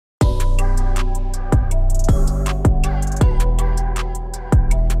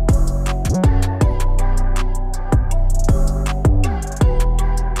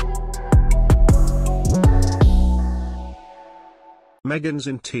Meghan's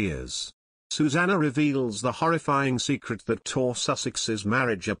in tears. Suzannah reveals the horrifying secret that tore Sussexes'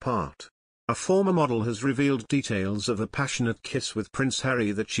 marriage apart. A former model has revealed details of a passionate kiss with Prince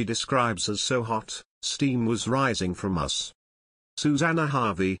Harry that she describes as so hot, steam was rising from us. Suzannah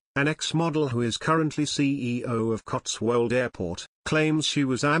Harvey, an ex-model who is currently CEO of Cotswold Airport, claims she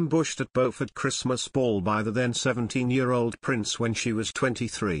was ambushed at Beaufort Christmas ball by the then 17-year-old prince when she was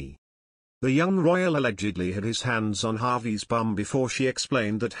 23. The young royal allegedly had his hands on Harvey's bum before she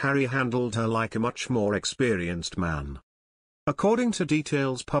explained that Harry handled her like a much more experienced man. According to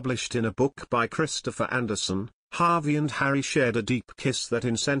details published in a book by Christopher Andersen, Harvey and Harry shared a deep kiss that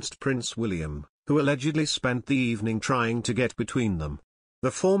incensed Prince William, who allegedly spent the evening trying to get between them. The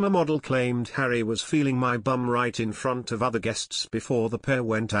former model claimed Harry was feeling my bum right in front of other guests before the pair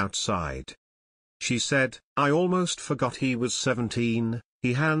went outside. She said, "I almost forgot he was 17,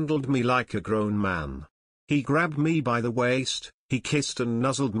 he handled me like a grown man. He grabbed me by the waist, he kissed and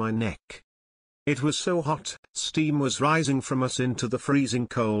nuzzled my neck. It was so hot, steam was rising from us into the freezing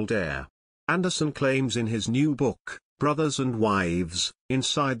cold air." Andersen claims in his new book, Brothers and Wives,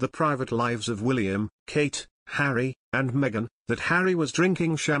 Inside the Private Lives of William, Kate, Harry, and Meghan, that Harry was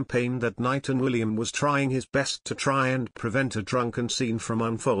drinking champagne that night and William was trying his best to try and prevent a drunken scene from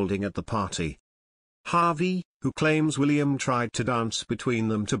unfolding at the party. Harvey, who claims William tried to dance between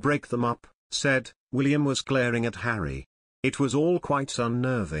them to break them up, said, "William was glaring at Harry. It was all quite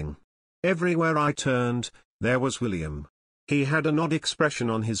unnerving. Everywhere I turned, there was William. He had an odd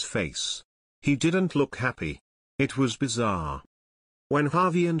expression on his face. He didn't look happy. It was bizarre." When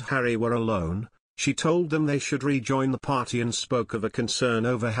Harvey and Harry were alone, she told them they should rejoin the party and spoke of a concern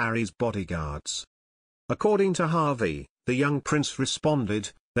over Harry's bodyguards. According to Harvey, the young prince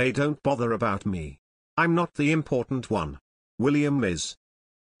responded, "They don't bother about me. I'm not the important one. William is."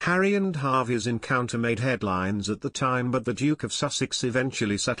 Harry and Harvey's encounter made headlines at the time, but the Duke of Sussex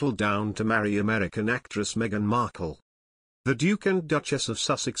eventually settled down to marry American actress Meghan Markle. The Duke and Duchess of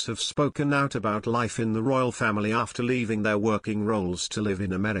Sussex have spoken out about life in the royal family after leaving their working roles to live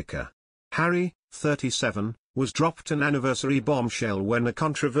in America. Harry, 37, was dropped an anniversary bombshell when a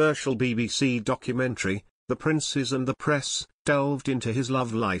controversial BBC documentary, The Princes and the Press, delved into his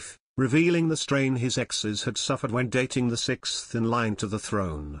love life, revealing the strain his exes had suffered when dating the sixth in line to the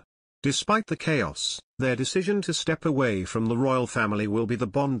throne. Despite the chaos, their decision to step away from the royal family will be the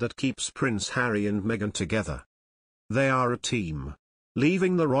bond that keeps Prince Harry and Meghan together. They are a team.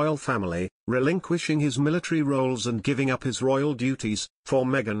 Leaving the royal family, relinquishing his military roles and giving up his royal duties, for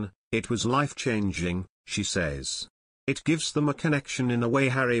Meghan, it was life-changing, she says. It gives them a connection in a way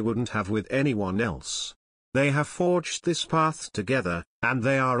Harry wouldn't have with anyone else. They have forged this path together, and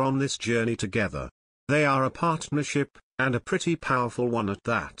they are on this journey together. They are a partnership, and a pretty powerful one at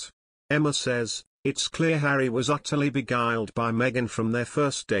that. Emma says, "It's clear Harry was utterly beguiled by Meghan from their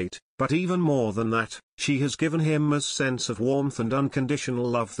first date, but even more than that, she has given him a sense of warmth and unconditional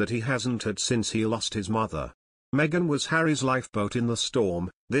love that he hasn't had since he lost his mother. Meghan was Harry's lifeboat in the storm,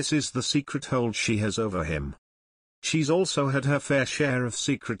 this is the secret hold she has over him. She's also had her fair share of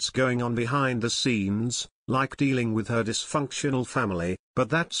secrets going on behind the scenes, like dealing with her dysfunctional family, but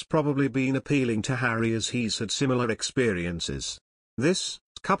that's probably been appealing to Harry as he's had similar experiences. This,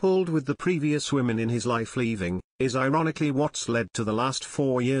 coupled with the previous women in his life leaving, is ironically what's led to the last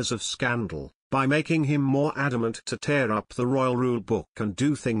 4 years of scandal, by making him more adamant to tear up the royal rule book and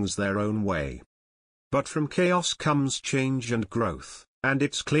do things their own way. But from chaos comes change and growth, and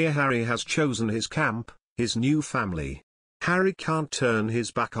it's clear Harry has chosen his camp, his new family. Harry can't turn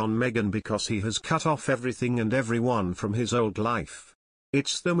his back on Meghan because he has cut off everything and everyone from his old life.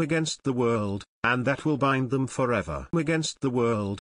 It's them against the world, and that will bind them forever. Against the world,